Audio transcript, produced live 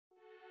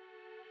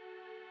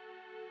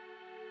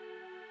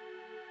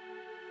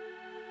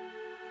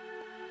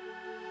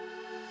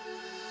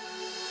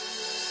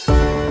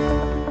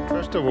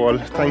First of all,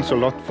 thanks a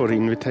lot for the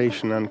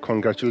invitation and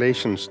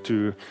congratulations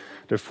to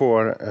the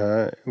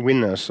 4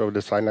 winners of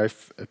the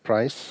SciLife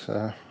Prize.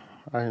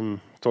 I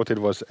thought it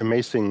was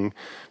amazing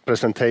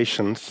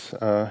presentations,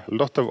 a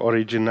lot of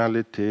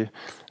originality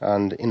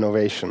and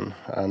innovation.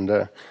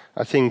 And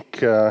I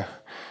think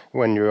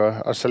when you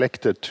are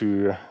selected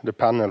to the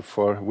panel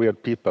for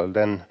weird people,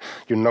 then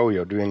you know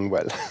you're doing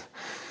well.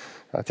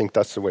 I think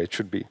that's the way it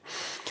should be.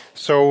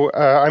 So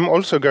I'm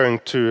also going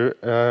to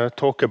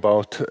talk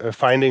about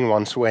finding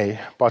one's way,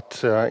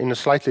 but in a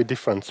slightly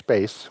different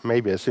space,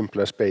 maybe a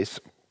simpler space.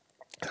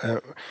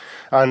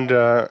 And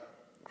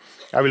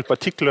I will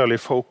particularly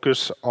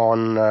focus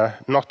on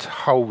not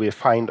how we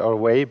find our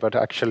way, but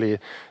actually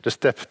the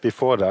step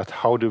before that.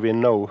 How do we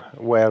know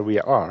where we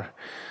are?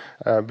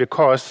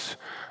 Because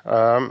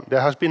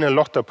there has been a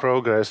lot of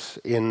progress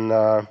in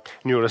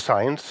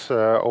neuroscience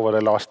over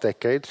the last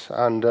decades,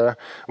 and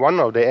one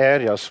of the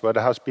areas where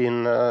there has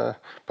been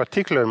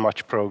particularly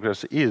much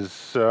progress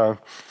is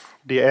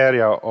the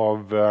area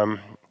of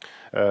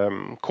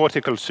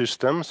cortical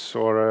systems,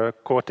 or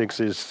cortex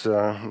is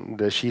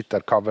the sheet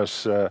that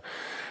covers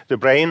the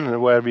brain,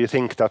 where we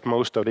think that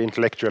most of the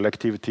intellectual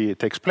activity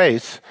takes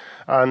place.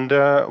 And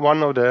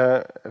one of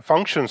the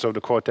functions of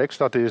the cortex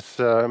that is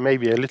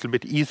maybe a little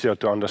bit easier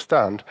to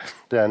understand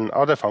than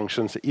other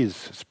functions is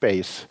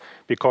space,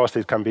 because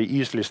it can be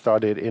easily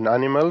studied in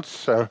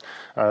animals,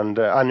 and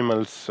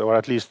animals, or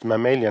at least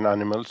mammalian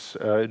animals,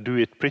 do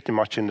it pretty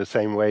much in the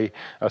same way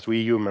as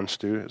we humans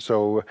do.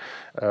 So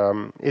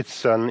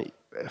it's a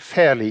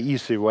fairly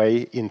easy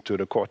way into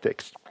the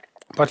cortex.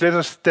 But let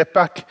us step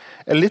back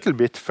a little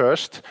bit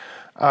first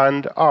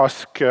and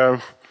ask,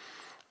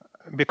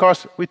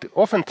 because we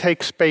often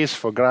take space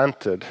for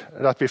granted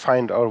that we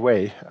find our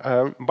way,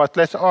 but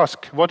let's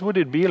ask, what would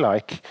it be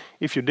like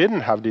if you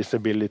didn't have this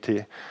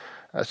ability?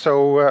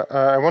 So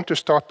I want to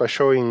start by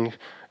showing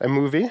a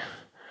movie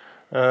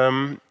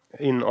on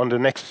the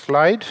next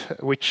slide,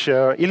 which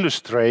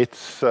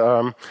illustrates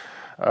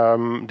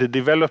the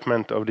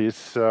development of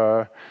this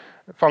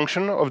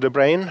function of the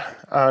brain,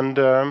 and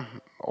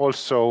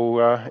also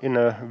in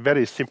a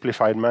very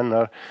simplified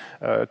manner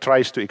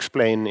tries to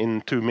explain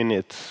in 2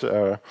 minutes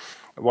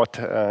what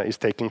is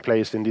taking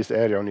place in this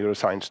area of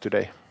neuroscience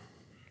today.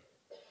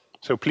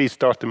 So please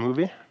start the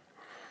movie.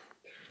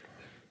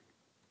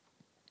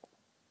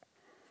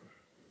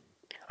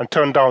 And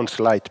turn down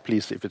light,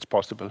 please, if it's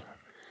possible.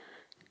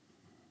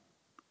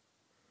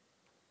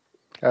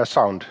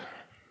 Sound.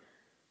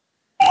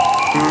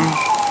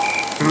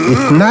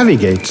 It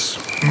navigates.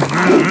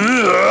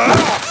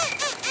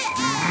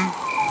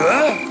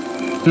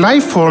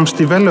 Life forms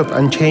develop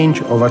and change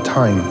over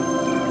time.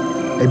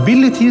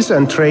 Abilities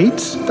and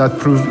traits that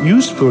prove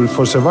useful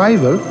for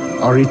survival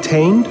are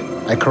retained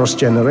across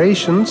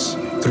generations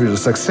through the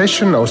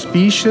succession of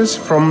species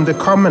from the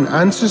common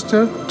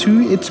ancestor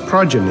to its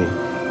progeny.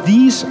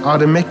 These are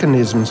the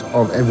mechanisms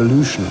of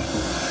evolution.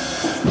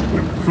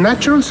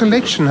 Natural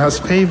selection has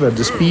favored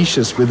the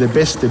species with the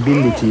best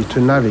ability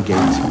to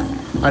navigate.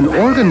 An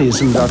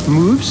organism that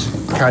moves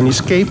can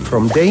escape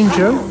from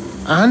danger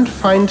and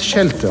find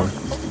shelter.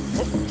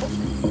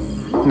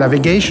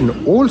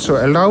 Navigation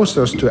also allows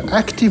us to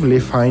actively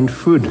find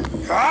food.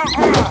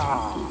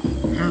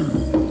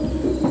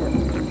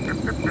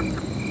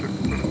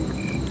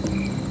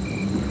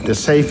 The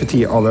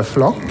safety of a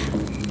flock,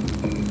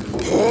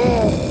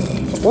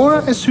 or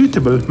a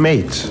suitable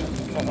mate.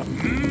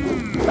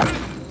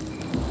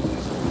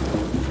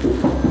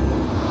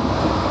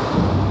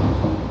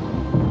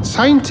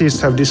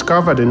 Scientists have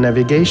discovered a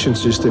navigation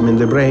system in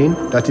the brain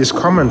that is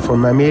common for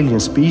mammalian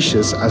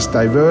species as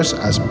diverse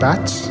as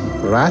bats,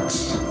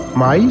 rats,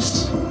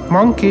 mice,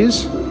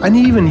 monkeys, and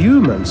even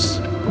humans.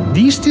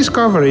 These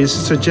discoveries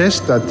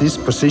suggest that this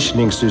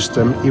positioning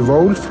system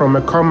evolved from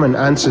a common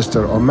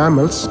ancestor of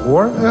mammals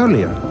or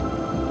earlier.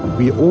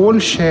 We all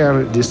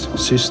share this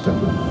system.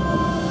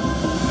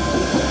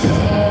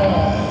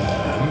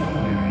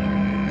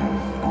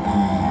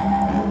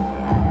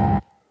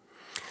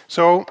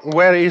 So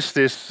where is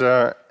this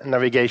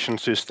navigation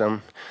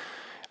system?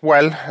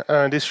 Well,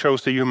 this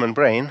shows the human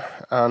brain,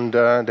 and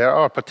there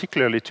are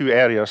particularly 2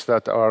 areas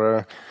that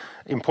are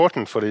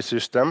important for this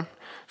system.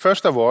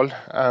 First of all,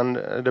 and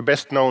the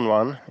best known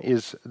one,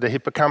 is the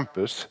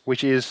hippocampus,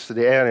 which is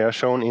the area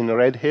shown in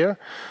red here,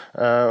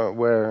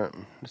 where,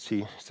 let's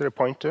see, is there a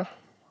pointer?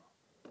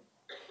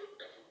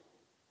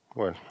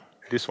 Well,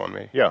 this one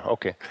may, yeah,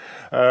 okay.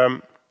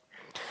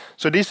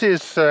 So this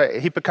is,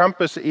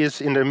 hippocampus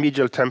is in the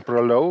medial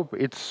temporal lobe.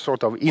 It's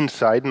sort of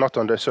inside, not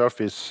on the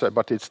surface,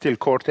 but it's still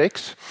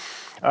cortex.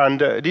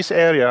 And this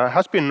area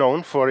has been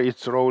known for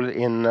its role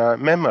in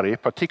memory,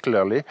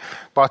 particularly,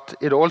 but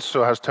it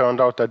also has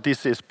turned out that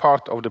this is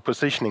part of the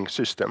positioning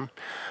system.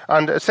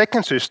 And a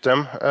second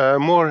system,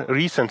 more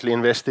recently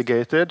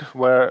investigated,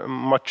 where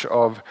much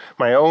of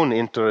my own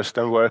interest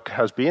and work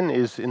has been,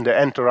 is in the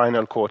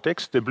entorhinal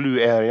cortex, the blue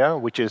area,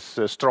 which is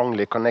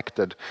strongly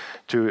connected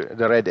to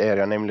the red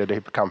area, namely the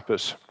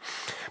hippocampus.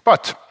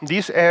 But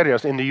these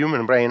areas in the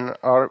human brain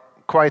are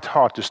quite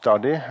hard to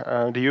study.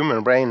 The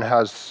human brain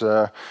has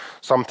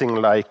something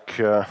like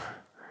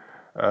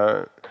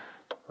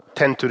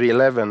 10 to the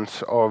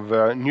 11th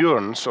of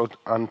neurons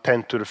and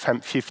 10 to the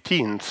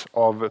 15th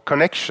of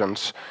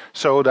connections,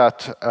 so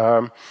that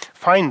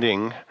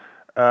finding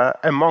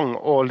among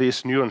all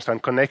these neurons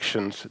and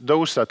connections,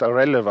 those that are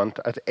relevant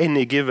at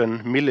any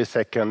given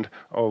millisecond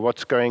of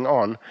what's going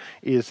on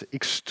is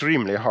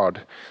extremely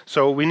hard.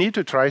 So we need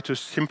to try to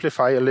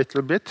simplify a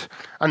little bit.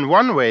 And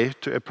one way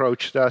to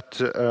approach that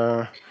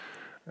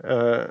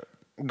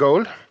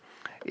goal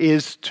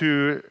is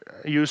to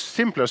use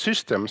simpler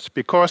systems,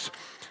 because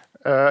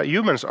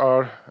humans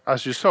are,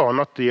 as you saw,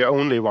 not the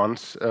only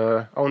ones,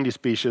 only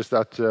species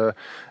that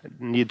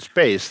need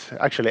space.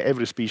 Actually,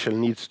 every species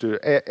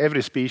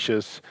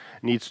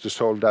needs to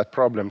solve that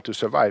problem to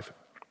survive.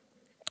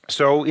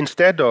 So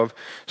instead of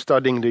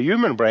studying the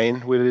human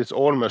brain with its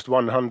almost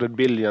 100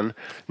 billion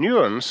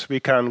neurons, we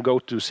can go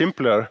to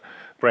simpler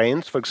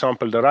brains, for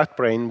example, the rat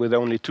brain with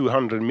only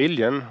 200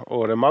 million,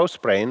 or a mouse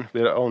brain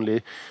with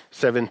only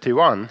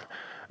 71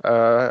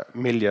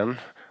 million.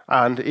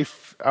 And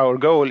if our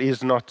goal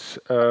is not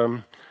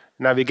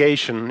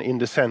navigation in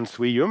the sense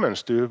we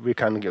humans do, we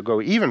can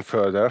go even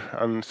further,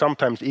 and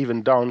sometimes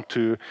even down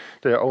to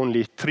the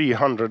only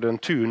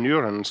 302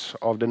 neurons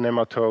of the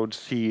nematode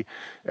C.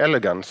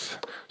 elegans.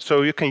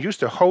 So you can use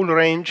the whole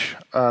range,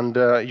 and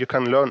you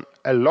can learn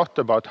a lot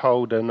about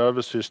how the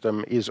nervous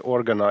system is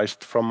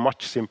organized from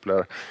much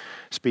simpler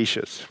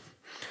species.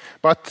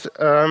 But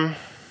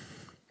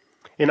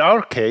in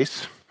our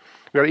case,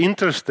 we are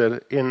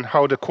interested in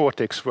how the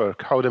cortex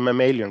works, how the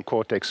mammalian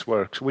cortex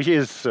works, which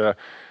is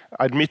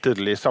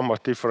admittedly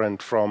somewhat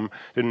different from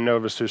the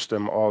nervous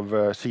system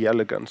of C.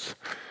 elegans.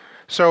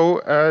 So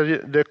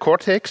the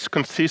cortex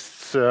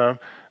consists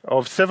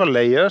of several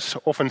layers,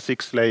 often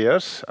 6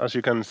 layers, as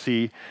you can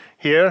see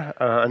here,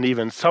 and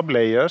even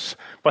sublayers.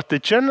 But the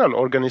general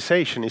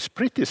organization is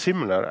pretty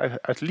similar,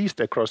 at least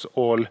across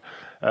all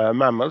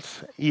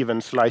mammals,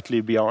 even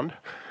slightly beyond.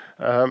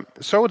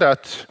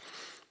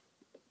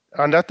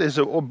 And that is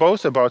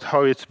both about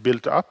how it's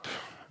built up,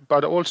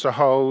 but also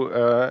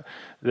how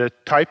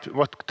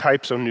what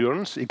types of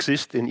neurons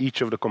exist in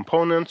each of the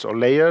components or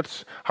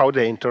layers, how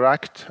they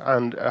interact,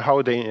 and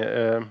how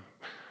they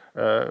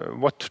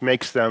what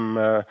makes them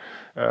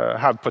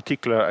have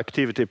particular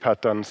activity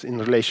patterns in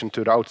relation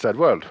to the outside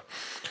world.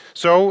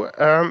 So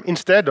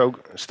instead of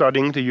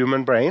studying the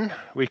human brain,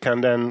 we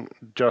can then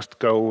just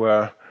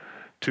go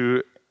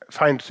to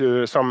find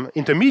some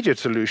intermediate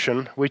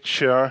solution,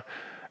 which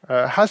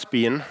has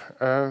been,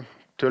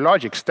 to a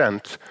large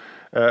extent,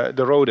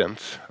 the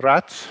rodents,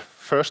 rats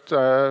first,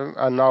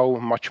 and now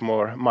much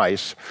more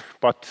mice.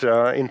 But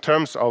in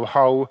terms of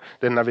how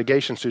the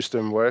navigation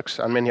system works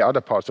and many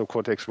other parts of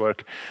cortex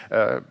work,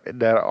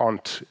 there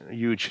aren't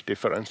huge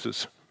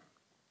differences.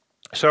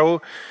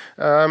 So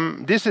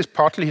this is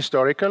partly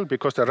historical,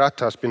 because the rat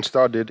has been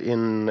studied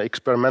in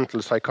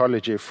experimental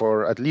psychology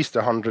for at least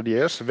 100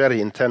 years,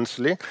 very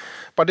intensely.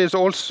 But it's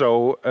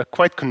also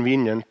quite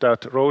convenient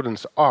that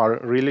rodents are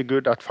really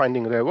good at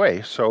finding their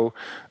way. So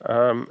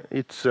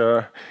it's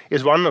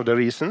one of the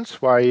reasons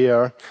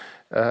why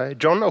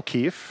John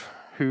O'Keefe,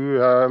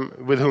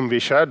 with whom we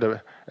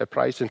shared a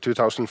prize in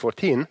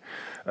 2014,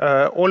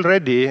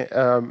 already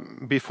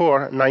before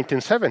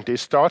 1970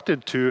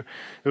 started to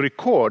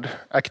record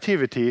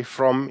activity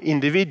from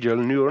individual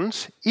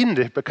neurons in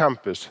the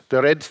hippocampus,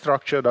 the red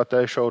structure that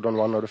I showed on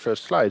one of the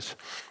first slides,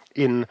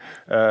 in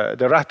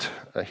the rat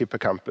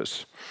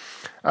hippocampus.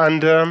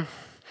 And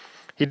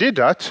he did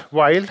that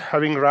while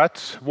having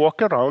rats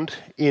walk around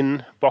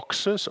in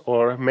boxes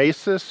or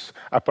mazes,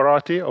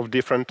 apparati of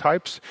different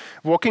types,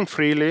 walking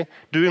freely,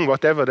 doing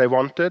whatever they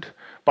wanted,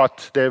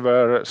 but they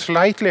were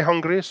slightly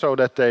hungry, so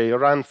that they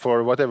ran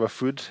for whatever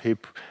food he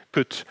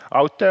put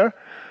out there.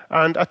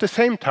 And at the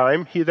same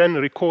time, he then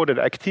recorded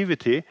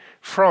activity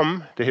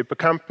from the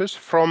hippocampus,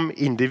 from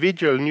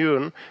individual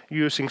neuron,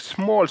 using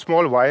small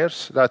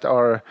wires that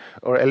are,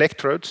 or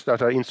electrodes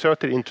that are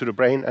inserted into the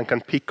brain and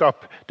can pick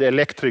up the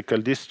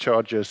electrical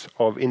discharges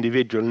of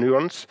individual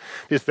neurons.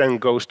 This then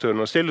goes to an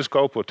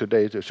oscilloscope, or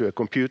today to a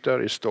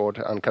computer, is stored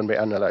and can be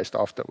analyzed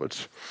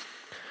afterwards.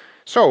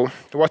 So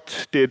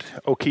what did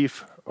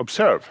O'Keefe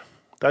observe?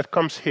 That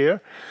comes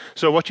here.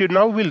 So what you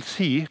now will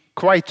see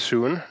quite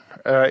soon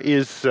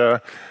is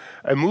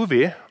a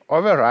movie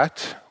of a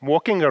rat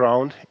walking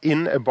around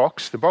in a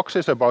box. The box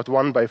is about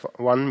 1 by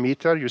 1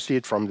 meter. You see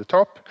it from the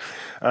top.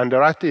 And the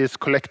rat is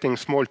collecting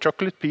small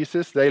chocolate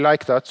pieces. They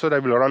like that, so they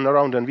will run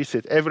around and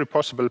visit every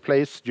possible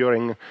place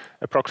during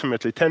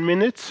approximately 10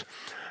 minutes.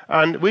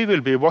 And we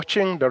will be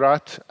watching the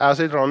rat as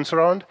it runs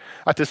around.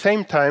 At the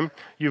same time,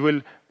 you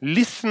will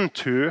listen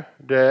to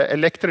the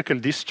electrical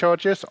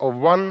discharges of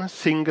one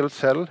single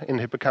cell in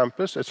the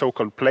hippocampus, a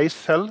so-called place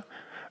cell.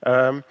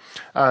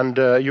 And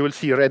you will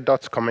see red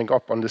dots coming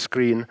up on the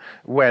screen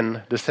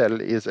when the cell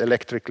is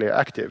electrically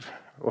active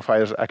or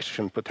fires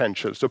action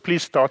potential. So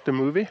please start the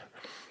movie.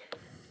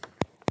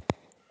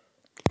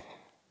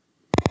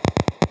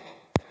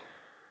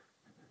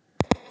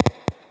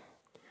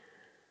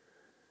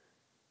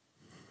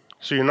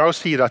 So you now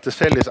see that the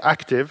cell is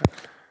active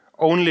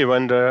only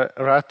when the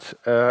rat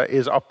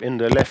is up in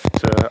the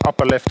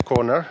upper left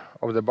corner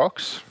of the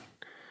box.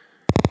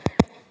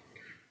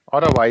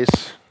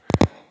 Otherwise,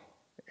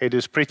 it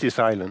is pretty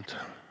silent.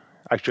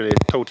 Actually,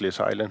 totally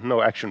silent.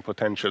 No action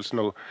potentials,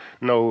 no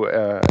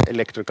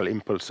electrical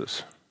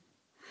impulses.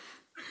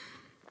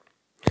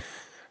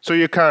 So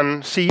you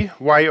can see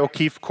why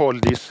O'Keefe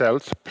called these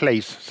cells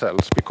place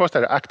cells, because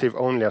they're active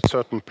only at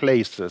certain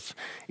places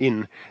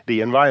in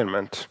the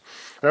environment.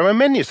 There are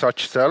many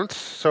such cells,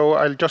 so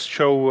I'll just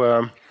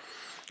show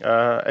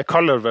a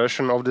color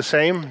version of the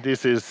same.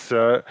 This is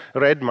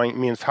red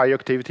means high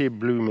activity,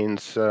 blue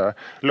means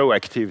low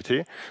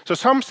activity. So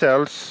some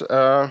cells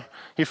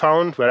he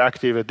found were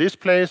active at this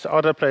place,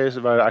 other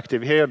places were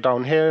active here,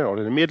 down here, or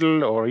in the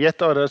middle, or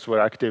yet others were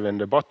active in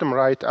the bottom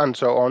right, and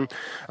so on.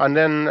 And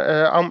then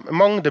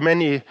among the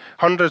many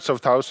hundreds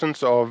of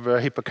thousands of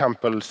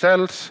hippocampal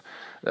cells,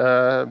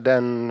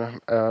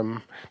 then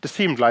it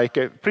seemed like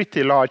a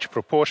pretty large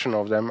proportion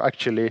of them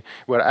actually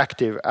were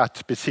active at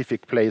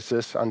specific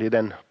places, and he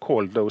then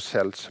called those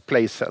cells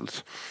place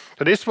cells.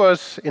 So this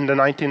was in the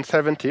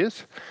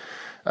 1970s.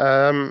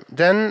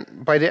 Then,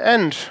 by the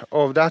end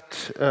of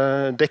that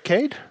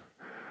decade,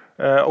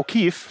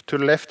 O'Keefe, to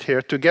the left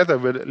here, together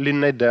with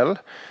Linnell,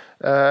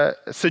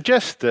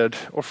 suggested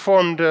or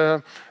formed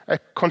a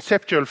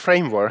conceptual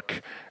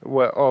framework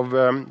of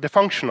the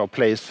function of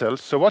place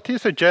cells. So what he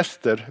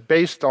suggested,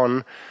 based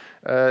on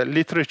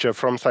literature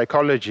from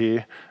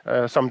psychology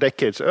some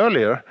decades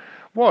earlier,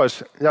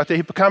 was that the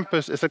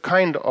hippocampus is a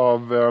kind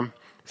of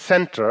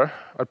center,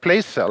 or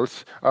place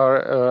cells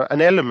are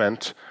an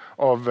element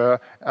of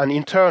an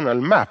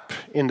internal map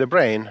in the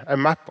brain, a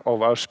map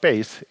of our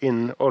space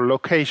in our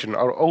location,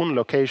 our own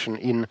location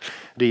in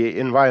the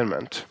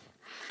environment.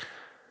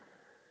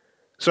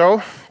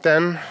 So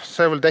then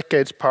several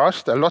decades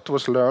passed, a lot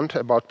was learned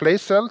about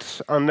place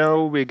cells, and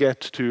now we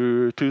get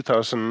to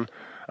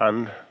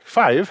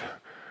 2005,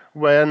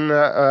 when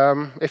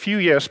a few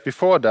years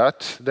before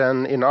that,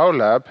 then in our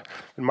lab,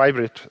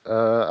 May-Britt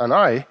and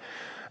I,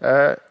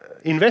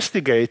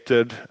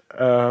 investigated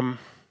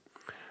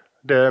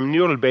the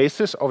neural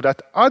basis of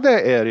that other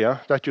area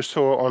that you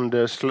saw on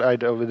the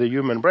slide over the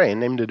human brain,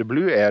 namely the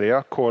blue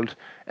area called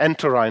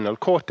entorhinal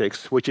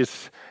cortex, which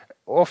is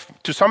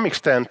to some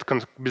extent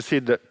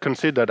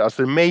considered as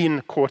the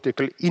main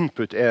cortical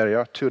input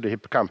area to the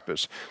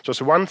hippocampus. So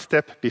it's one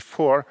step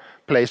before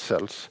place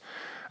cells.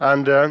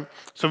 And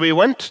so we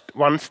went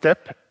one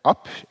step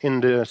up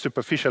in the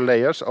superficial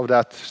layers of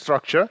that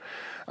structure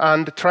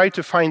and tried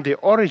to find the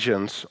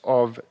origins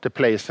of the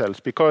place cells,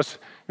 because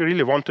we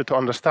really wanted to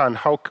understand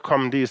how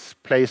come these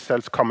place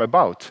cells come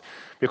about.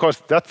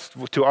 Because that,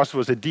 to us,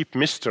 was a deep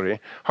mystery.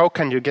 How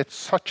can you get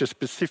such a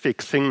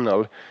specific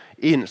signal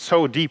in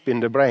so deep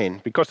in the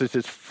brain? Because it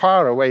is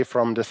far away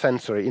from the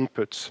sensory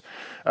inputs.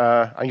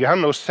 And you have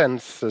no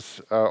senses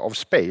of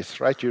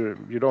space, right?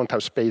 You don't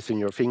have space in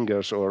your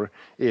fingers or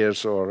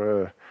ears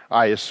or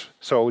eyes.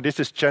 So this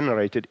is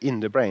generated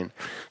in the brain.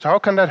 So how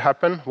can that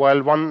happen?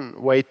 Well,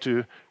 one way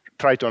to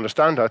try to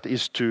understand that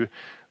is to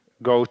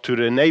go to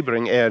the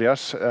neighboring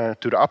areas,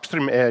 to the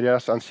upstream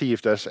areas, and see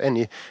if there's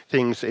any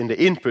things in the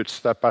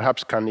inputs that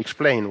perhaps can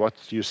explain what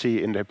you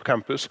see in the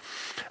hippocampus.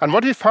 And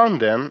what we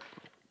found then,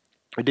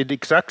 we did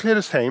exactly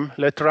the same,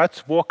 let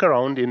rats walk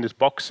around in this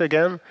box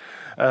again,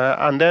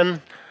 and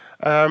then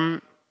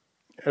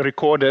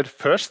recorded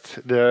first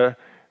the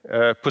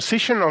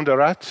position of the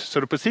rat. So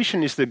the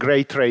position is the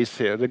gray trace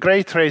here. The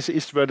gray trace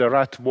is where the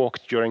rat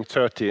walked during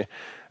 30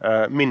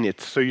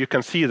 minutes. So you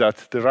can see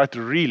that the rat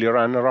really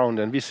ran around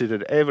and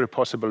visited every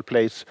possible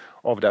place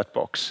of that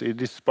box.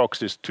 This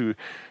box is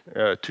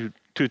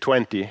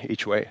 220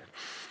 each way.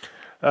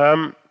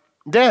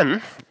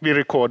 Then we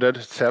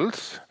recorded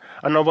cells.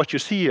 And now what you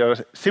see are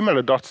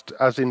similar dots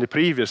as in the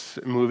previous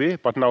movie,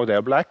 but now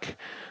they're black.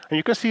 And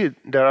you can see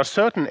there are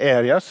certain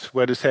areas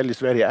where the cell is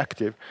very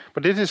active.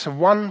 But it is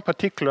one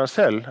particular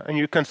cell, and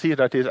you can see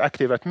that it is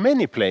active at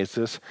many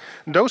places.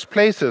 Those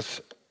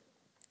places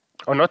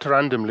are not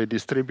randomly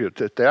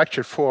distributed. They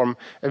actually form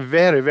a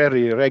very,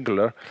 very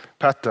regular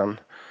pattern,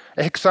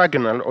 a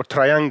hexagonal or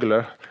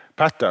triangular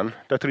pattern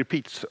that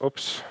repeats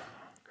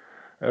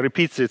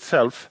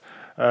itself.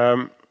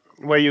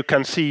 Where you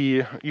can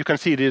see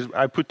this.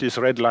 I put these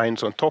red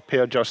lines on top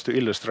here just to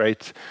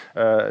illustrate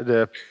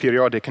the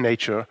periodic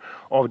nature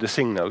of the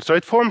signal. So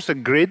it forms a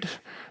grid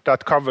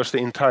that covers the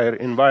entire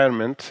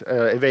environment,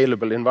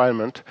 available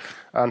environment,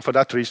 and for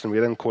that reason we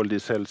then call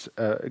these cells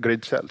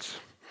grid cells.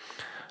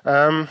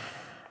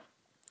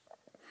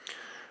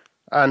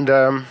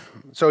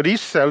 So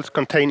these cells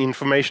contain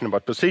information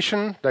about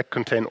position. They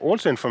contain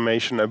also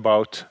information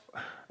about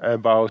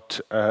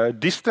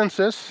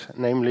distances,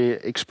 namely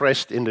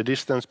expressed in the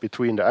distance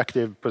between the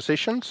active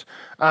positions,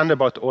 and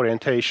about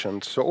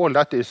orientations. So all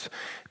that is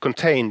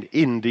contained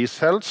in these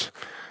cells.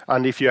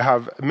 And if you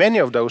have many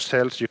of those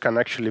cells, you can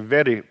actually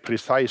very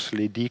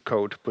precisely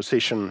decode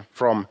position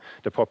from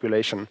the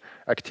population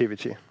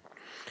activity.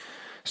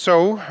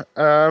 So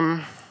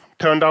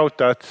turned out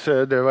that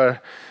there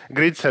were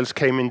grid cells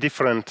came in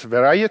different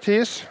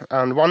varieties,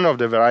 and one of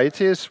the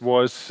varieties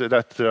was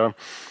that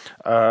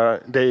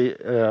they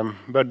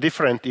were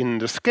different in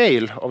the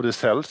scale of the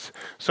cells,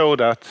 so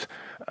that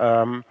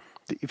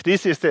if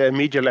this is the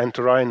medial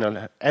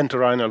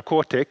entorhinal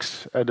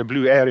cortex, the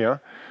blue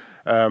area,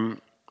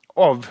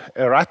 of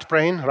a rat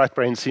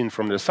brain seen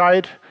from the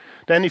side,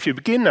 then if you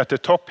begin at the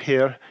top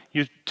here,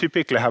 you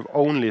typically have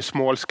only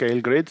small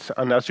scale grids,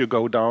 and as you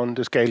go down,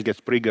 the scale gets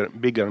bigger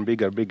and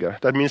bigger.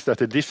 That means that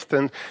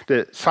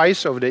the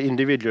size of the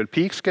individual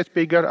peaks gets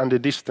bigger, and the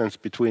distance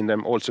between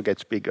them also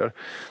gets bigger.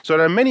 So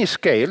there are many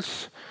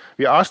scales.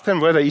 We asked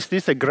them whether is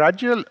this a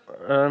gradual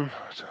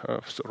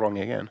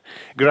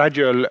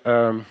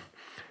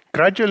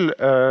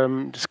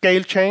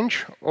scale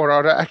change, or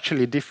are there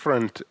actually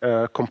different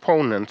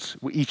components,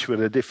 each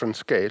with a different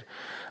scale?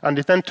 And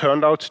it then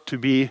turned out to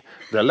be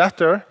the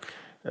latter,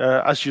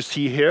 as you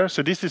see here.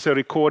 So this is a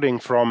recording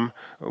from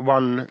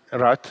one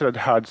rat that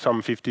had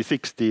some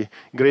 50-60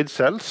 grid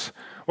cells.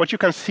 What you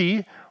can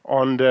see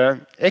on the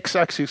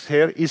x-axis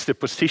here is the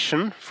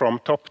position from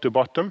top to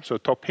bottom. So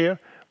top here,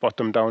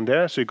 bottom down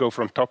there. So you go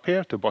from top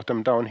here to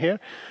bottom down here.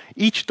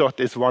 Each dot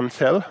is one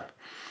cell.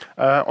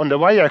 On the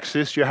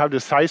y-axis, you have the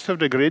size of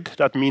the grid.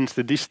 That means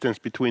the distance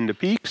between the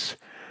peaks.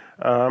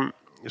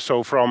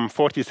 So from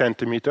 40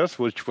 centimeters,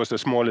 which was the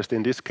smallest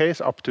in this case,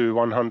 up to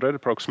 100,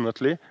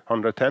 approximately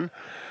 110.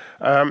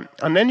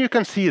 And then you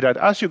can see that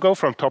as you go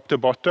from top to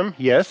bottom,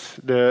 yes,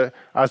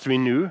 as we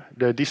knew,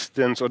 the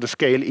distance or the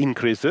scale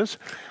increases.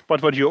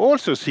 But what you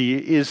also see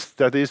is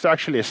that there's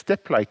actually a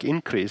step-like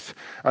increase,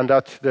 and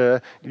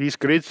that these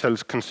grid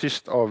cells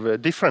consist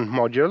of different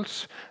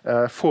modules,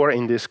 4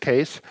 in this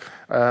case,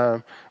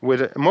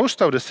 with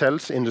most of the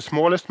cells in the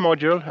smallest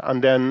module,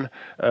 and then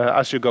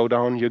as you go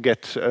down, you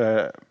get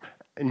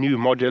new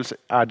modules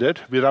added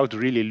without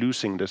really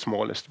losing the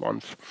smallest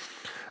ones.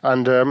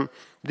 And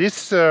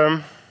this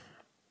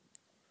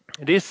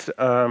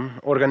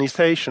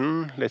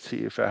organization, let's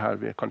see if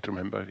I can't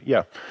remember.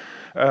 Yeah,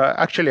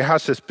 actually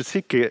has a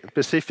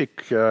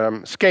specific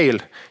scale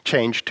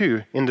change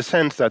too, in the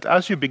sense that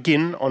as you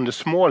begin on the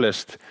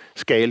smallest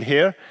scale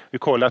here, we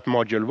call that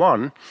module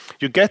 1,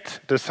 you get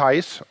the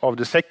size of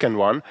the second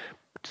one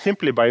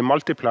simply by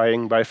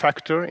multiplying by a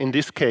factor, in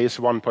this case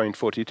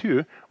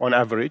 1.42 on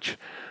average.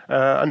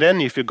 And then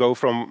if you go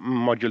from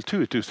module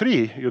 2 to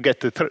 3, you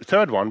get the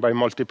third one by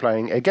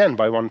multiplying again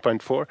by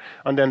 1.4,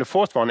 and then the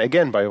fourth one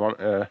again by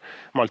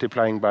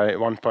multiplying by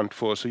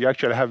 1.4. So you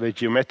actually have a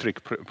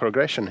geometric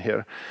progression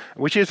here,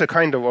 which is a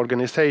kind of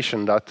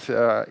organization that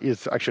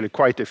is actually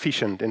quite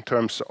efficient in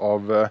terms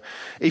of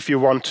if you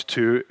want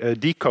to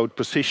decode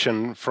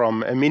position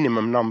from a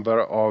minimum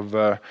number of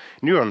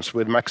neurons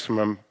with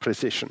maximum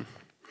precision.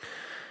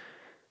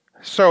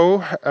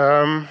 So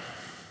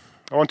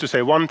I want to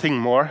say one thing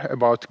more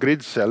about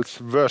grid cells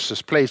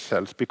versus place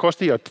cells, because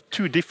they are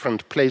two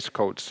different place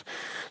codes.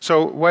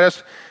 So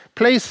whereas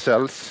place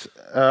cells,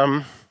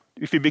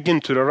 if you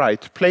begin to the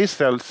right, place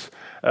cells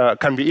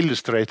can be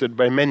illustrated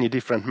by many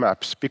different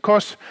maps,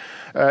 because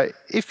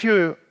if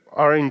you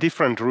are in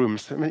different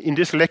rooms, in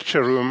this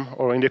lecture room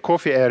or in the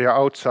coffee area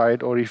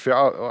outside, or if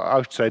you're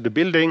outside the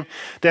building,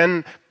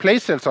 then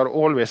place cells are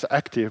always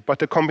active, but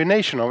the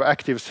combination of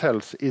active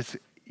cells is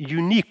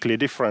uniquely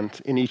different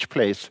in each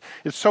place.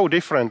 It's so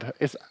different,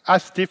 it's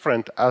as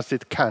different as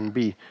it can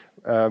be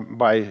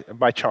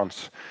by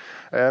chance.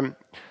 And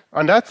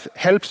that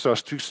helps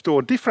us to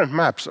store different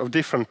maps of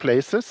different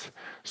places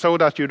so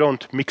that you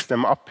don't mix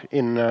them up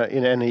in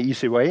any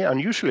easy way. And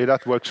usually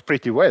that works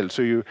pretty well.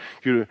 So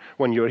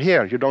when you're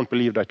here, you don't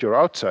believe that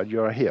you're outside,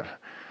 you're here.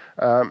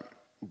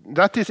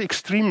 That is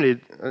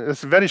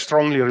it's very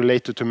strongly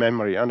related to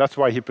memory, and that's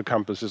why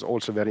hippocampus is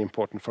also very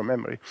important for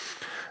memory.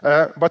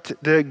 But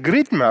the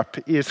grid map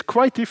is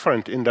quite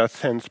different in that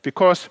sense,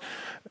 because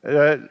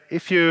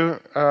if you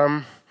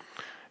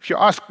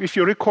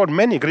record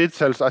many grid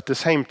cells at the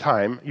same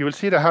time, you will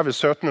see they have a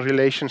certain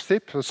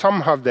relationship. So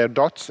some have their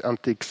dots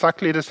at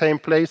exactly the same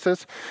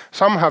places.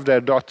 Some have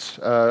their dots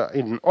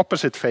in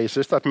opposite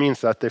phases. That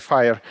means that they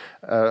fire,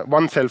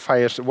 one cell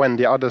fires when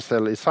the other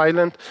cell is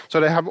silent. So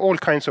they have all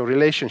kinds of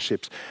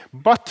relationships.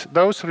 But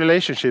those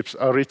relationships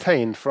are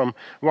retained from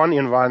one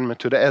environment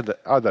to the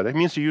other. It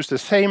means you use the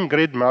same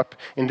grid map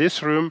in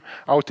this room,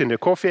 out in the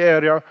coffee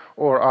area,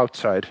 or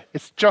outside.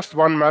 It's just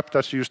one map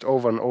that's used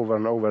over and over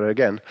and over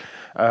again.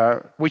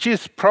 Which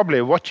is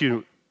probably what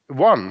you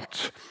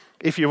want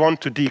if you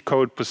want to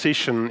decode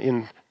position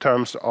in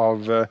terms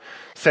of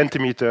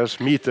centimeters,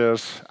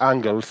 meters,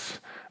 angles.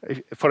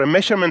 For a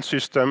measurement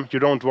system, you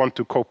don't want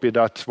to copy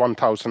that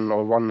 1,000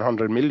 or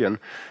 100 million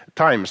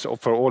times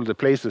for all the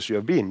places you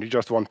have been. You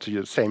just want to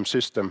use the same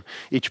system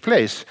each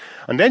place.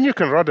 And then you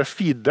can rather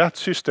feed that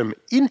system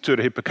into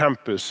the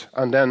hippocampus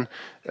and then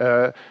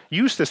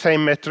use the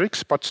same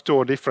metrics but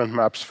store different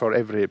maps for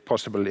every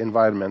possible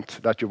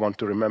environment that you want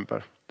to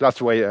remember. That's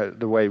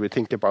the way we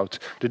think about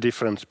the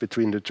difference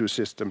between the two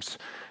systems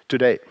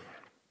today.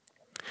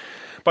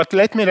 But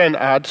let me then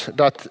add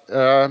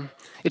that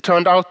it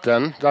turned out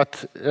then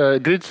that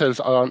grid cells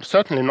are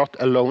certainly not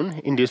alone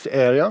in this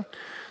area.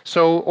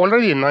 So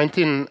already in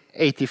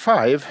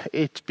 1985,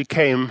 it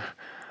became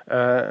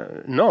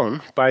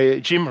known by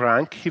Jim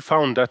Rank. He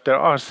found that there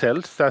are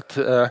cells that,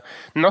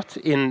 not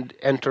in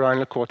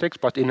entorhinal cortex,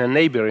 but in a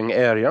neighboring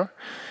area,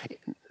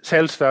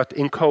 cells that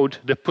encode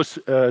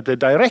the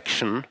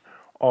direction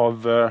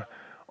of the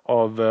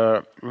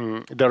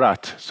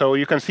rat. So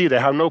you can see they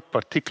have no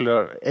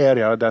particular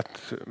area that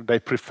they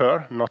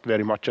prefer, not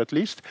very much at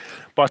least.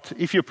 But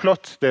if you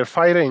plot their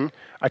firing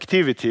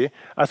activity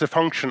as a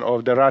function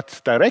of the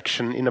rat's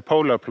direction in a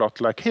polar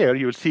plot like here,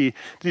 you'll see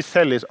this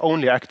cell is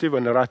only active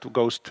when the rat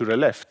goes to the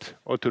left,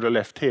 or to the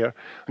left here.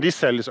 This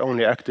cell is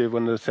only active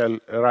when the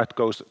rat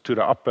goes to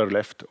the upper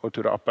left, or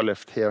to the upper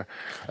left here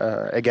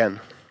again.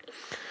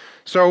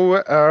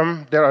 So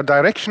there are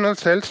directional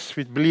cells.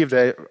 We believe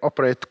they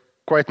operate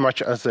quite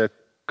much as a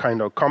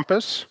kind of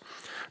compass.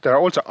 There are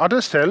also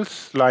other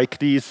cells, like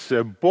these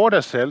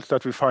border cells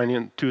that we find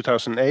in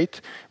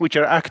 2008, which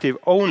are active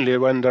only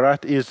when the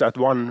rat is at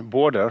one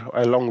border,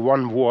 along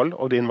one wall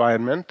of the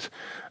environment.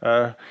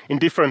 In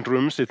different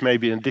rooms, it may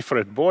be in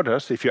different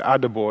borders. If you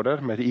add a border,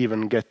 you may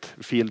even get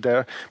field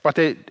there. But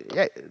they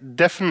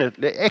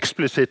definitely,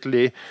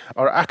 explicitly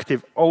are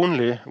active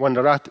only when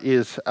the rat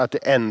is at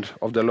the end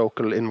of the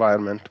local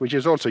environment, which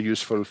is also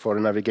useful for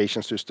a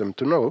navigation system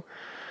to know.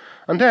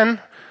 And then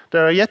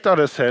there are yet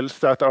other cells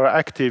that are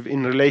active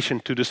in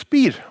relation to the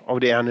speed of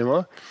the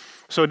animal.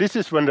 So this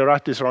is when the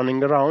rat is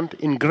running around.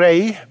 In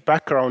gray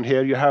background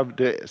here, you have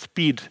the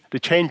speed, the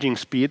changing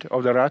speed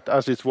of the rat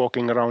as it's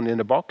walking around in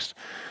the box.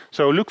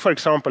 So look, for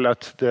example,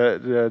 at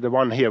the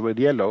one here with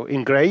yellow.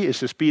 In gray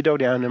is the speed of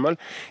the animal.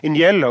 In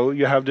yellow,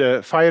 you have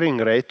the firing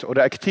rate or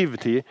the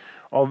activity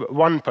of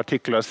one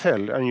particular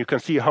cell, and you can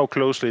see how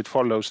closely it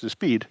follows the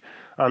speed.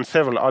 And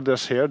several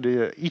others here,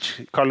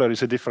 each color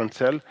is a different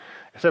cell.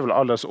 Several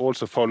others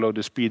also follow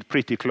the speed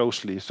pretty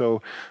closely.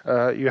 So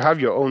you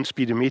have your own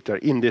speedometer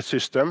in this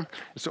system.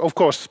 So of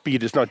course,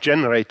 speed is not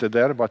generated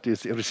there, but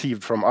is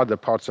received from other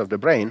parts of the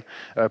brain,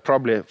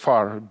 probably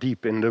far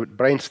deep in the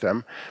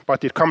brainstem.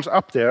 But it comes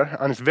up there,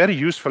 and it's very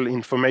useful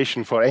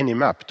information for any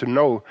map to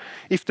know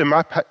if the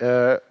map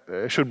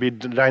should be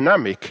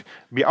dynamic,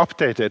 be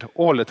updated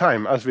all the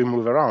time as we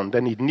move around.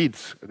 Then it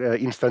needs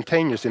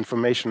instantaneous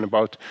information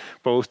about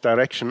both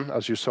direction,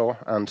 as you saw,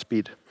 and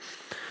speed.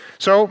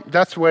 So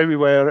that's where we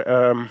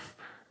were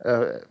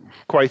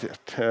quite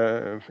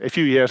a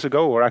few years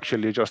ago, or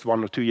actually just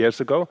 1 or 2 years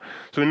ago.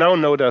 So we now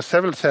know there are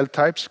several cell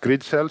types,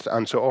 grid cells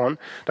and so on,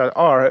 that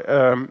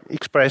are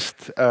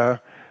expressed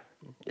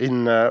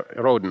in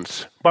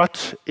rodents.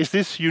 But is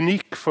this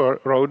unique for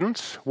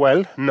rodents?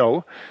 Well,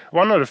 no.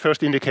 One of the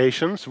first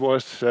indications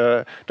was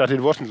that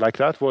it wasn't like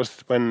that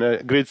was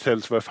when grid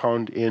cells were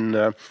found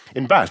in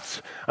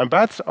bats. And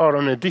bats are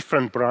on a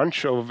different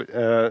branch of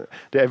the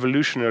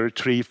evolutionary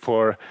tree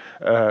for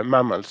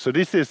mammals. So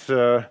this is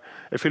a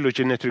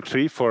phylogenetic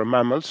tree for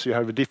mammals. You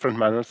have different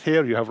mammals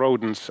here. You have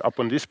rodents up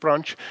on this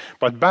branch.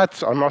 But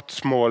bats are not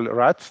small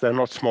rats. They're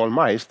not small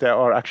mice. They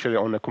are actually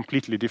on a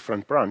completely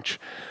different branch.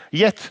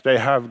 Yet they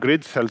have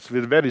grid cells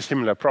with very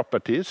similar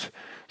properties,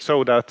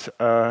 so that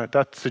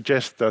that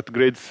suggests that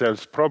grid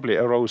cells probably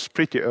arose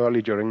pretty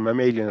early during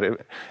mammalian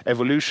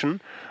evolution.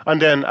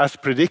 And then, as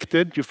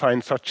predicted, you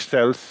find such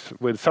cells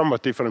with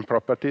somewhat different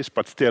properties,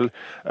 but still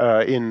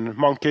in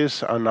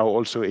monkeys and now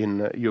also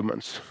in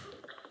humans.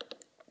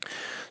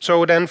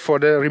 So then for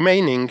the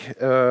remaining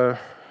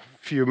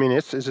few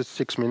minutes, is it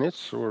 6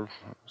 minutes or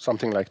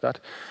something like that,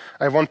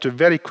 I want to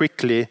very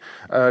quickly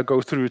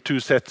go through 2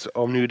 sets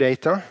of new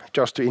data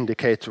just to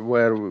indicate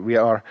where we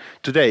are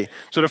today.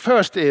 So the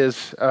first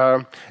is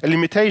a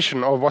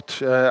limitation of what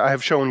I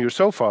have shown you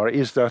so far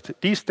is that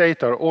these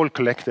data are all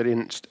collected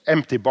in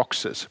empty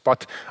boxes,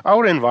 but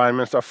our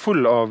environments are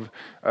full of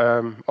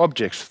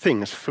objects,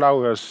 things,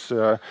 flowers,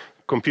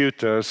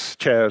 computers,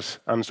 chairs,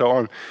 and so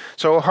on.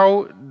 So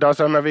how does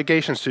our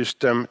navigation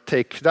system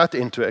take that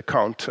into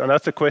account? And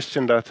that's a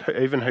question that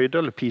Øyvind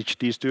Høydal, a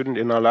PhD student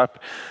in our lab,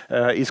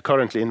 is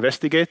currently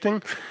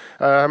investigating.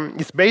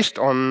 It's based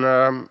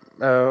on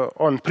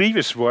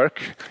previous work,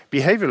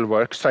 behavioral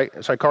work,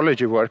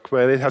 psychology work,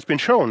 where it has been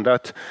shown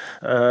that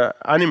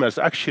animals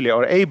actually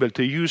are able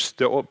to use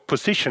the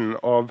position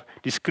of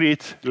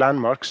discrete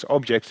landmarks,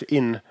 objects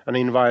in an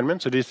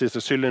environment. So this is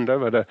a cylinder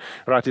where the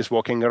rat is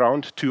walking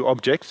around, 2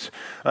 objects.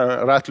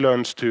 Rat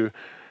learns to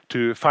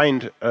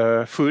find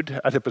food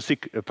at a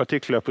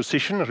particular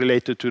position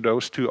related to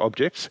those 2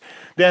 objects.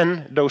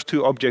 Then those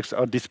 2 objects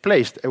are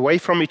displaced away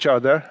from each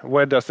other.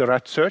 Where does the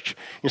rat search?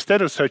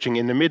 Instead of searching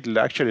in the middle,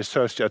 actually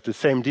search at the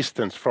same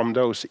distance from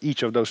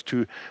each of those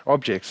 2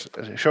 objects,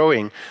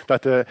 showing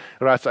that the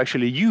rats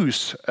actually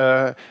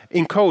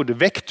encode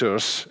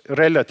vectors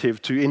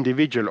relative to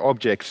individual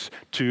objects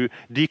to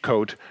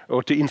decode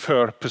or to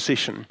infer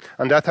position.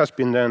 And that has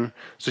been then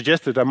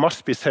suggested there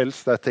must be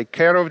cells that take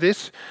care of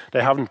this.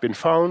 They haven't been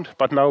found,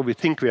 but now we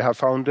think we have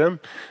found them.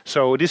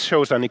 So this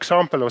shows an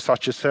example of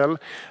such a cell.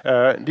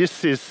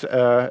 This is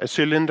a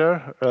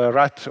cylinder, a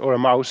rat or a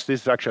mouse.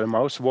 This is actually a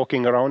mouse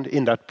walking around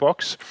in that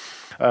box.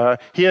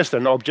 Here's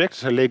an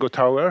object, a Lego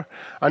tower,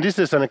 and this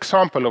is an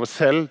example of a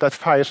cell that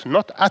fires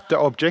not at the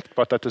object,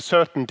 but at a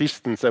certain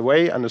distance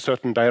away and a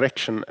certain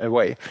direction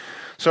away.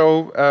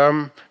 So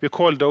we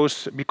call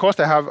those, because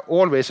they have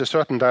always a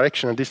certain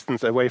direction and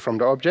distance away from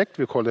the object,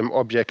 we call them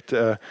object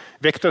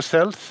vector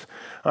cells.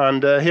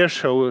 And here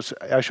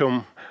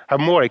I have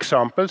more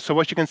examples. So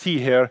what you can see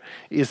here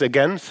is,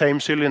 again, same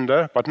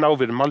cylinder, but now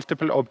with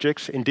multiple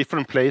objects in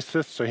different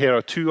places. So here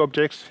are 2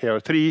 objects, here are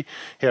 3,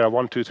 here are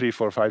 1, 2, 3,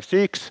 4, 5,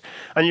 6.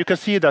 And you can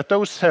see that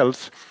those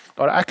cells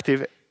are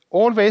active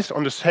always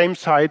on the same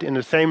side in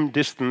the same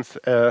distance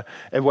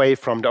away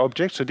from the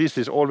object. So this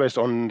is always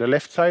on the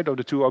left side of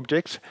the 2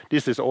 objects.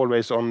 This is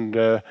always on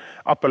the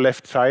upper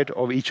left side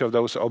of each of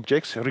those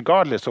objects,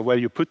 regardless of where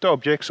you put the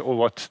objects or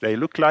what they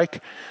look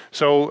like.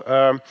 So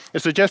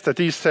it suggests that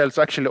these cells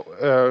actually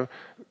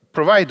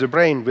provide the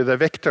brain with a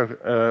vector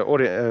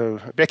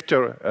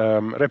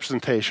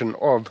representation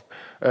of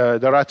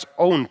the rat's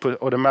own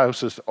or the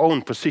mouse's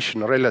own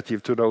position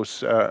relative to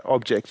those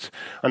objects.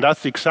 And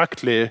that's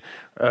exactly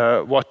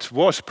what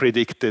was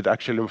predicted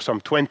actually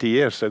some 20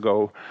 years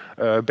ago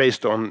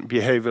based on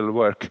behavioral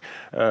work.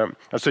 And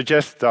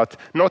suggests that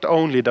not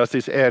only does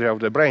this area of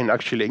the brain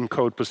actually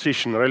encode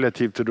position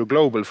relative to the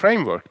global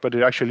framework, but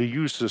it actually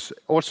uses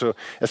also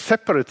a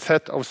separate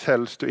set of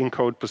cells to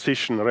encode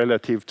position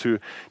relative to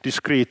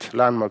discrete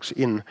landmarks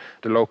in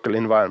the local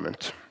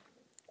environment.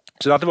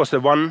 So that was the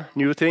one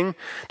new thing.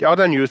 The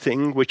other new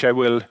thing, which I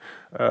will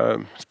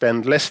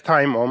spend less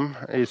time on,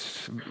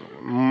 is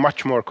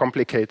much more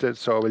complicated,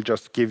 so I will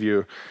just give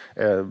you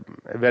a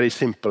very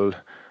simple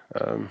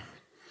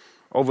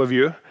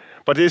overview.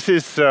 But this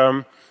is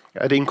the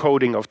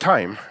encoding of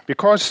time,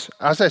 because,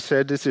 as I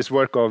said, this is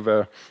work of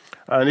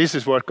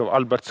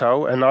Albert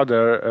Zhao,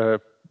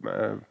 another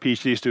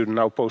PhD student,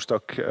 now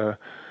postdoc,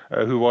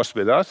 who was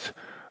with us.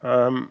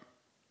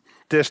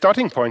 The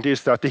starting point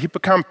is that the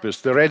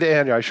hippocampus, the red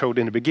area I showed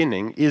in the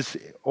beginning, is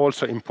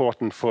also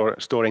important for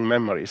storing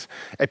memories,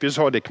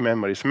 episodic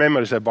memories,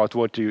 memories about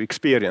what you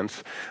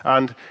experience.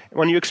 And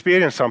when you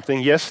experience something,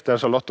 yes,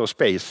 there's a lot of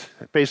space.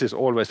 Space is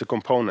always a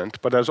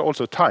component, but there's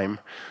also time.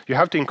 You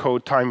have to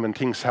encode time when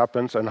things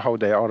happen and how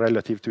they are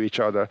relative to each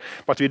other.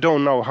 But we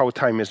don't know how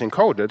time is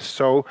encoded.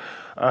 So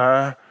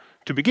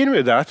to begin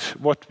with that,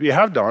 what we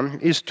have done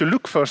is to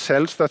look for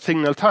cells that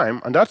signal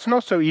time, and that's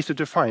not so easy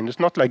to find. It's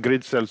not like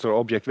grid cells or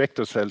object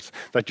vector cells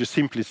that you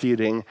simply see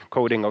the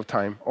encoding of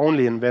time,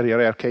 only in very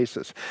rare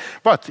cases.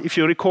 But if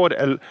you record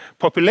a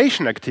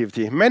population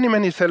activity, many,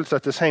 many cells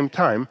at the same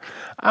time,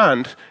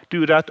 and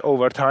do that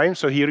over time,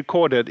 so he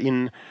recorded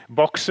in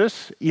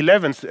boxes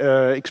 11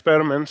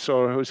 experiments,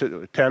 or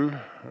 10,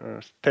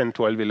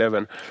 12,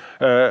 11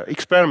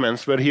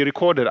 experiments where he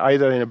recorded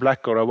either in a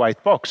black or a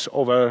white box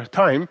over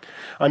time,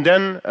 and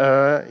then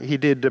he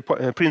did the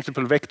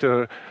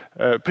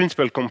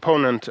principal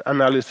component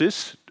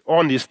analysis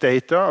on this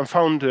data and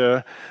found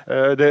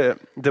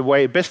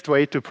the best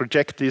way to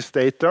project this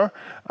data,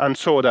 and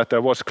saw that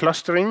there was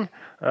clustering.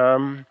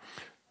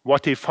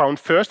 What he found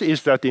first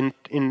is that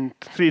in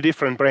 3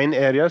 different brain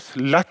areas,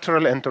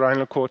 lateral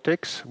entorhinal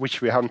cortex,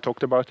 which we haven't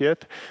talked about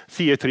yet,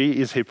 CA3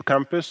 is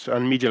hippocampus,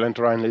 and medial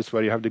entorhinal is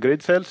where you have the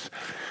grid cells.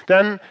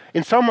 Then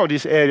in some of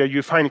these areas,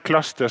 you find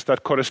clusters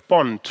that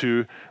correspond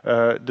to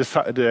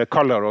the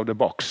color of the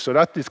box. So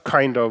that is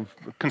kind of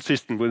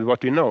consistent with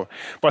what we know.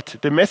 But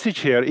the message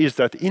here is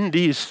that in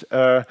these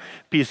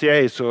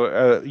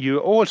PCAs, you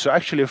also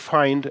actually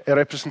find a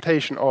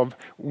representation of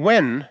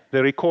when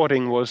the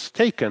recording was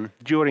taken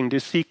during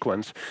this sequence.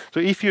 So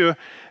if you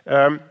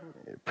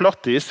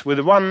plot this with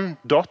 1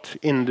 dot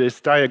in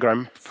this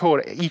diagram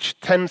for each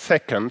 10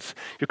 seconds,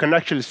 you can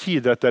actually see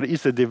that there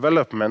is a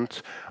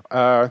development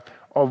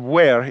of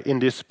where in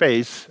this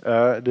space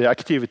the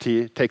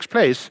activity takes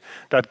place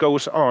that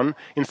goes on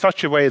in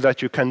such a way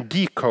that you can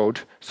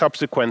decode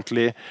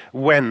subsequently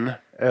when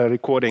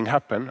recording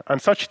happened.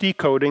 And such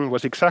decoding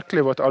was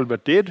exactly what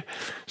Albert did.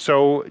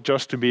 So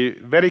just to be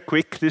very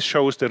quick, this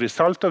shows the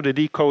result of the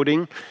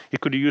decoding. You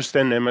could use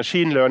then a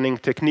machine learning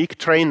technique,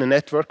 train a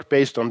network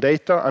based on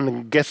data,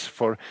 and guess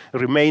for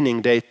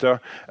remaining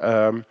data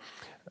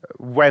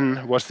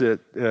when was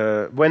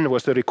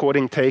the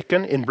recording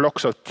taken in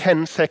blocks of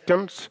 10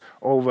 seconds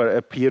over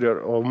a period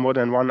of more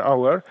than 1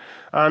 hour.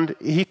 And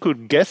he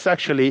could guess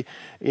actually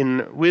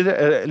with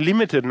a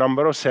limited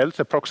number of cells,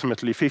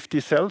 approximately 50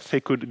 cells, he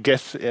could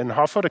guess in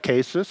half of the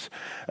cases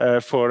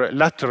for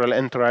lateral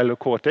entorhinal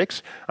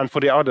cortex, and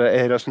for the other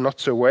areas not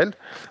so well.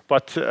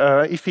 But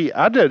if he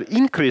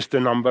increased the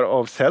number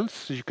of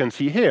cells, you can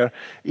see here,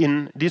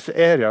 in this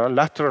area,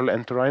 lateral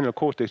entorhinal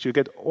cortex, you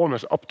get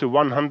almost up to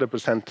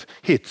 100%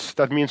 hits.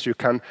 That means you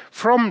can,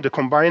 from the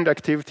combined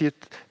activity,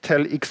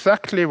 tell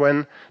exactly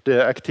when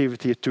the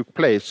activity took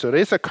place. So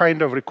there is a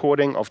kind of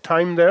recording of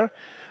time there.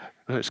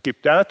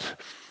 Skip that.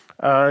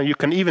 You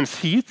can even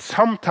see it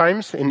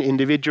sometimes in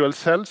individual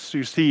cells.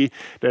 You see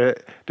the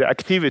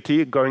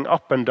activity going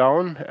up and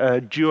down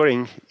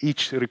during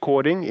each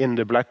recording in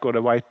the black or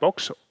the white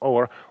box,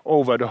 or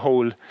over the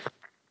whole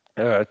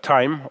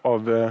time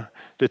of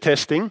the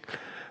testing.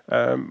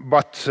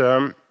 But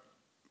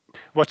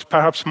what's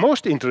perhaps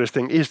most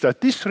interesting is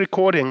that this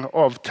recording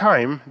of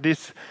time,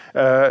 this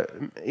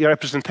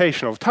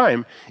representation of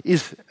time,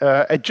 is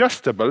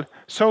adjustable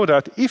so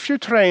that if you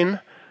train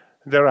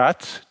the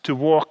rat to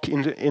walk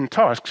in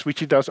tasks,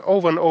 which it does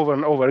over and over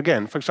and over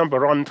again, for example,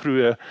 run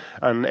through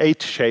an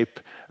 8-shape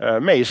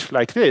maze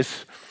like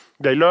this,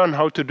 they learn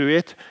how to do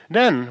it.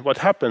 Then what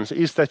happens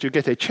is that you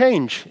get a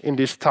change in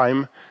this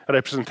time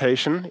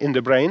representation in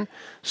the brain.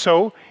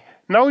 So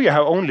now you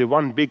have only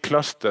one big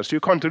cluster, so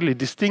you can't really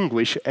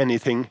distinguish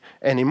anything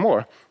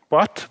anymore.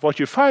 But what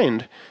you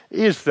find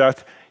is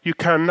that you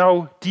can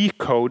now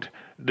decode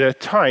the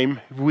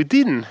time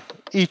within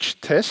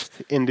each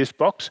test in this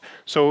box.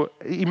 So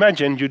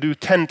imagine you do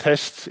 10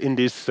 tests in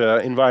this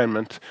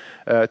environment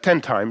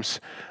 10 times,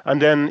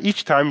 and then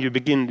each time you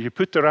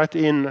put the rat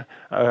in,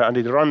 and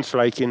it runs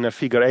like in a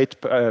figure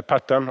 8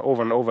 pattern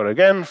over and over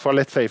again for,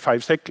 let's say,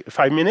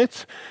 5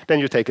 minutes. Then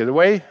you take it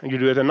away, and you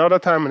do it another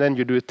time, and then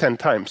you do it 10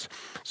 times.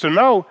 So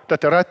now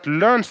that the rat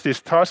learns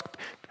this task,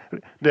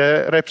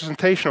 the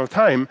representation of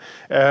time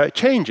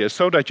changes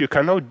so that you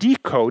can now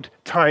decode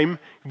time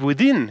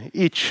within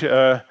each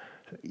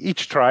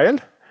trial,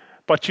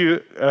 but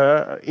you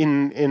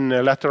in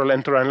lateral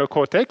entorhinal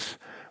cortex,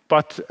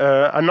 but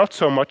not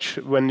so much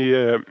when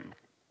you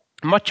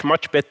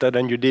much better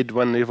than you did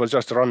when it was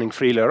just running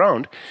freely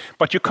around.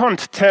 But you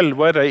can't tell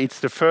whether it's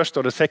the first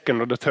or the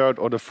second or the third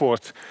or the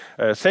fourth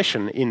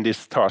session in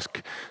this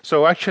task.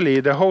 So actually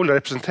the whole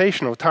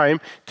representation of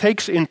time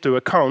takes into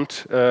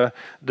account the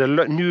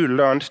new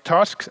learned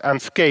tasks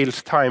and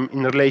scales time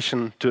in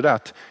relation to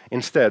that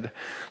instead.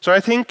 So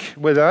I think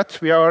with that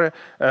we are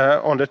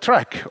on the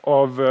track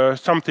of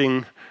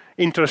something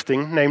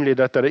interesting, namely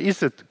that there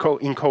is a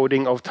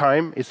encoding of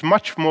time. It's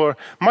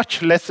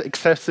much less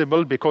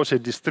accessible because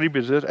it's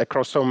distributed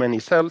across so many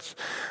cells.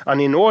 And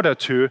in order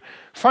to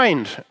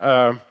find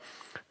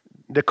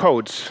the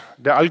codes,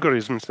 the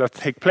algorithms that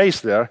take place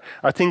there,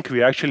 I think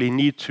we actually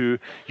need to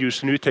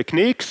use new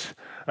techniques.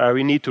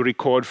 We need to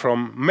record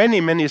from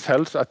many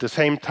cells at the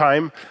same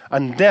time,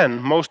 and then,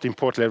 most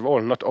importantly of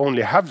all, not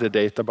only have the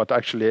data, but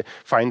actually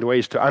find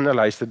ways to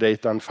analyze the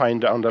data and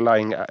find the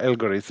underlying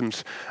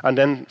algorithms. And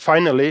then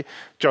finally,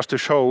 just to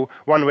show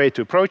one way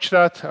to approach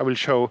that, I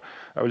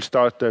will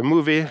start the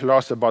movie,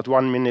 lasts about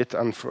 1 minute,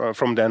 and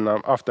from then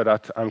after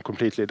that, I'm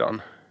completely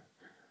done.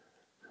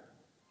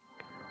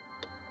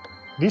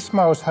 This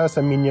mouse has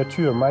a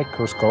miniature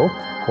microscope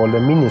called a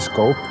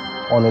miniscope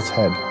on its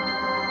head.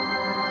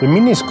 The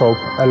miniscope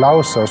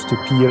allows us to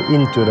peer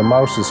into the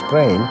mouse's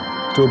brain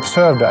to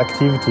observe the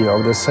activity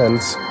of the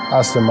cells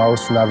as the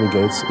mouse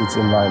navigates its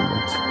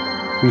environment.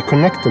 We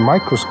connect the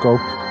microscope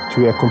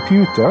to a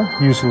computer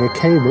using a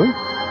cable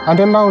and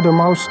allow the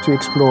mouse to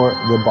explore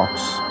the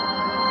box.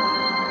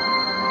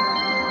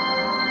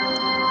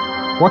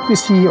 What we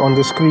see on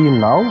the screen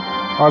now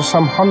are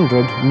some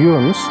 100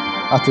 neurons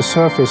at the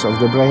surface of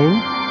the brain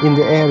in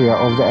the area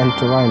of the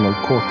entorhinal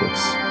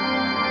cortex.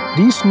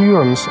 These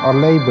neurons are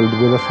labeled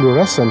with a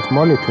fluorescent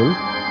molecule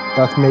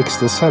that makes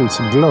the cells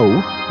glow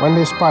when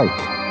they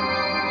spike.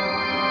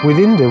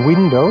 Within the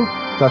window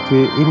that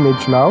we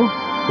image now,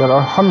 there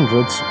are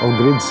hundreds of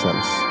grid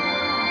cells.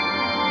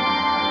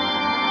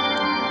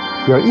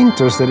 We are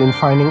interested in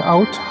finding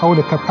out how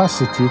the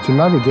capacity to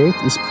navigate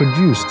is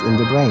produced in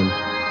the brain.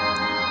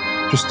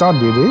 To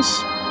study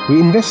this, we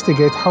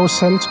investigate how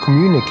cells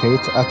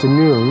communicate at the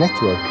neural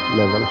network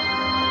level.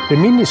 The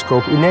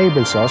miniscope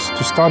enables us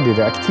to study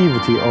the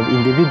activity of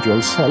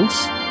individual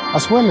cells,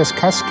 as well as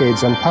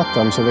cascades and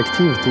patterns of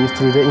activity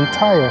through the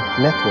entire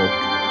network.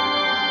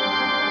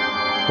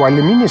 While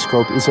the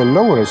miniscope is a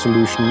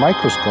low-resolution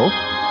microscope,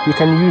 we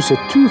can use a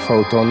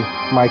 2-photon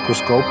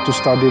microscope to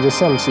study the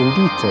cells in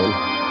detail.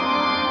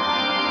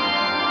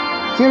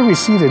 Here we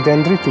see the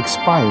dendritic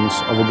spines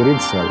of a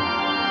grid cell.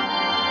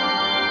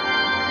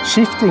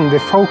 Shifting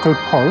the focal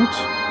point,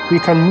 we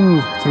can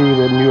move through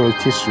the neural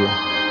tissue.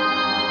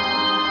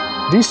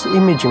 This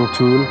imaging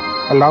tool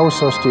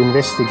allows us to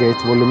investigate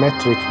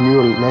volumetric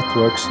neural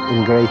networks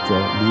in greater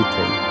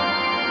detail.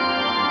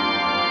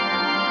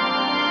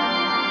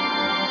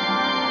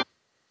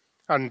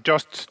 And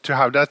just to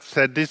have that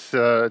said, this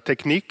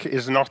technique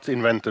is not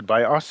invented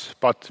by us,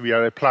 but we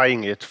are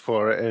applying it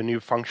for a new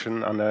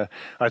function. And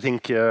I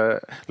think,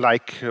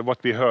 like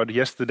what we heard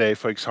yesterday,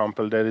 for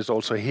example, there is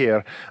also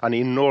here an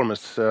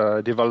enormous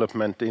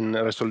development in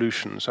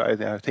resolution. So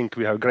I think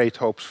we have great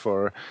hopes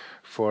for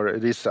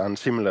this and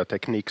similar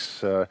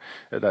techniques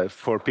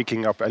for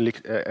picking up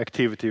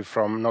activity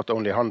from not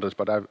only hundreds,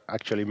 but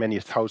actually many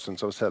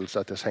thousands of cells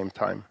at the same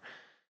time.